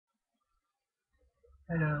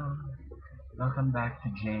Hello, welcome back to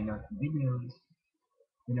Inot videos.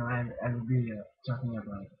 I'll be talking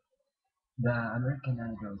about the American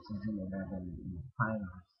Idol season 11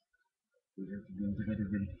 finals. We're going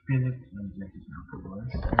together with Philip and Jessica, of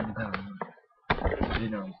course. You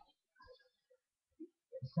know,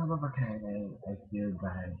 some of the kind I feel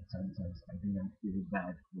bad sometimes. I do not feel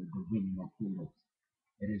bad for the winning of Philip.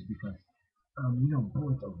 It is because,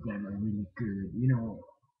 both of them are really good.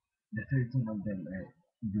 The 13 of them are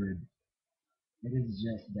good. It is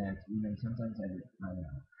just that, sometimes I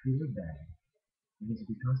feel bad. It is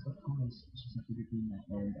because, of course, she's a Filipina,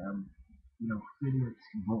 and Philip's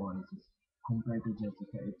voice is compared to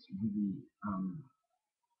Jessica, it's really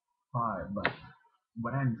far. But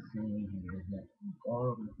what I'm saying here is that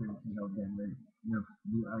all of the Filipino of them,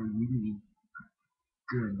 they are really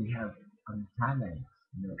good. They have talent.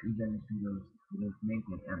 Even if you don't make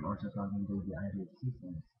it. I'm also talking to the idol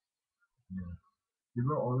seasons. You know, they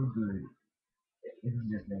were all good. It was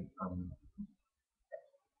just like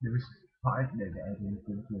there was part that I didn't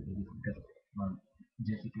think it is because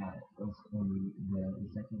Jessica was only the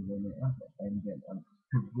second winner of it, and then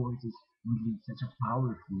her voice is really such a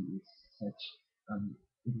powerful. It's such um,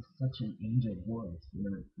 it is such an angel voice.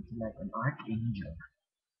 It's like an archangel.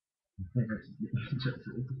 Instead of the angel.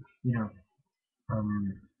 So it's,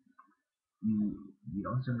 um, we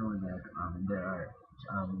also know that there are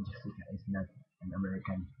Jessica is not an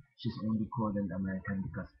American. She's only called an American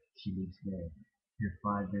because she lives there. Her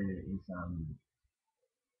father is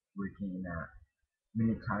working in a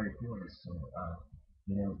military force. So,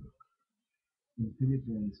 you know, in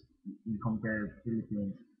Philippines, we compare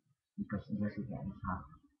Philippines because Jessica is half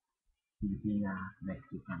Filipina,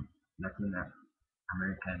 Mexican, Latina,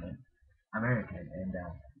 American, and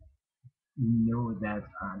we know that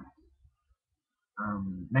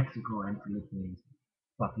Mexico and Philippines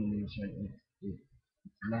population is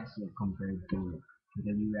lesser compared to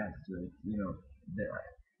the U.S. So it's, there,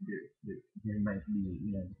 there might be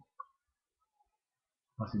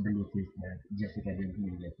possibilities that Jessica didn't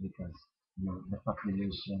make it because the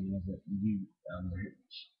population was really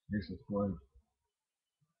rich. There's of course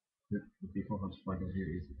the people who supported her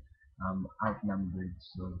is outnumbered.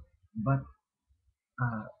 So, but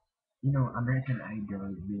uh, American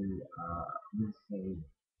Idol will say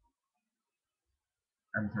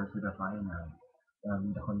until to the final.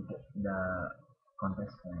 The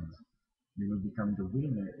contestants will become the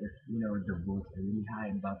winner if the votes are really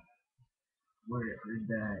high. But we're in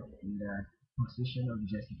the position of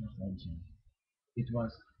Jessica Sanchez. It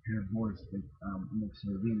was her voice that makes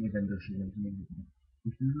her win even though she didn't win it.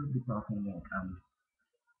 If we will be talking like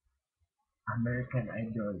American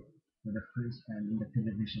Idol for the first time in the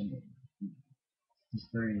television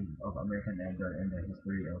history of American Idol and the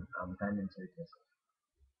history of talent searches,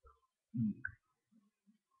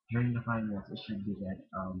 during the finals it should be that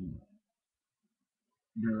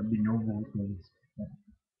there will be no voters. But,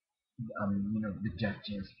 the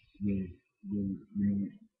judges will will will,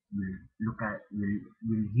 will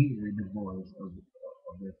will hear the voice of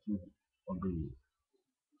the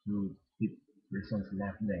two persons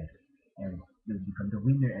left there, and will become the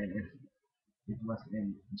winner. And if it was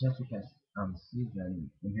in Jessica's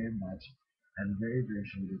season in her match, I'm very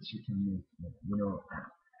sure that she can make it.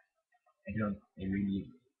 I don't I really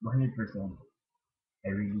 100%. I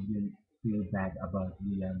really didn't feel bad about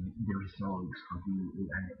the results of the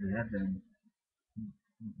 11,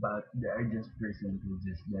 but there are just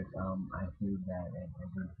percentages that I feel bad and I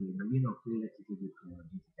don't feel, feel it to the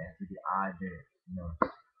Jessica to the other,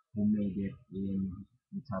 who made it in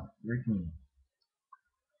the top 13.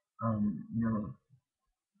 You know,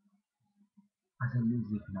 as a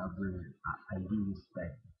music lover, I do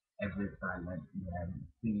respect every talent and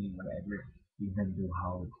singing whatever, even though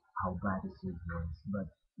how bad is your voice. But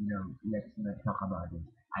let's not talk about it.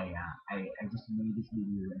 I just made this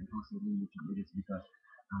video and also made it because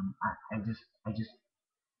I just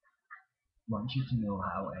want you to know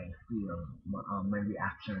how I feel, my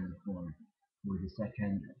reaction for the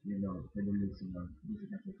second, for the losing of this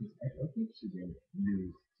because I think she did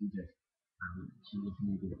lose. She just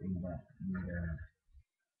needed in the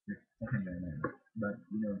second runner. But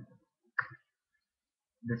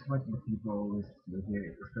that's what the people always say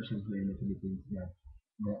here, especially here in the Philippines, that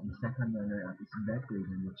the second runner up is better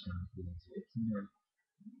than the champion. So it's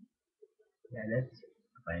yeah, let's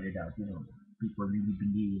find it out. People really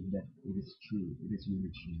believe that it is true. It is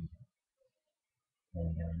really true,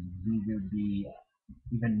 and we will be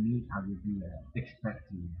even me. I will be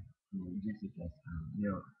expecting Jessica's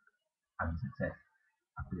success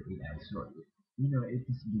after AI. So it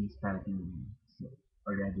is being starting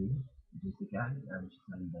already. Jessica, she's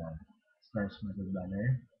on the French Metal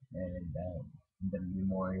Banner and the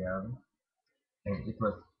memorial. And it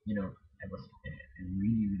was, I was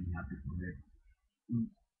really, really happy for her. Mm,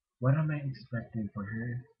 What am I expecting for her?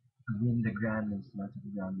 To win the Grammys, lots of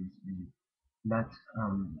Grammys, and lots,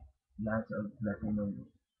 lots of platinum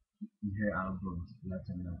in her albums, lots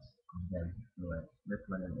and lots of them. So that's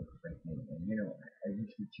what I'm expecting. And I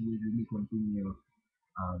wish that she will really continue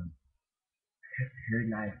um, her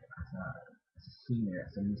life as a singer,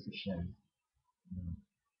 as a musician. You know,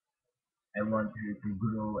 I want her to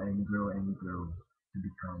grow and grow and grow to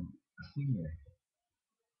become a singer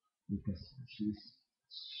because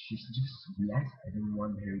she's just blessed. I don't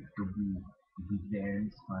want her to be there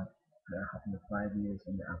in spot for a couple of 5 years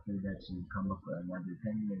and after that she will come up for another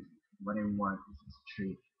 10 years. What I want is a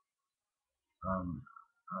straight um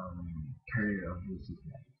career of music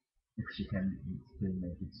life if she can still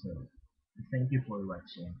make it so. Thank you for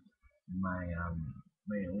watching my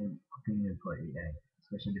my own opinion for AI,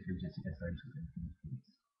 especially for Jessica Sanchez and Philippines.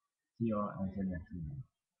 See you all until next video.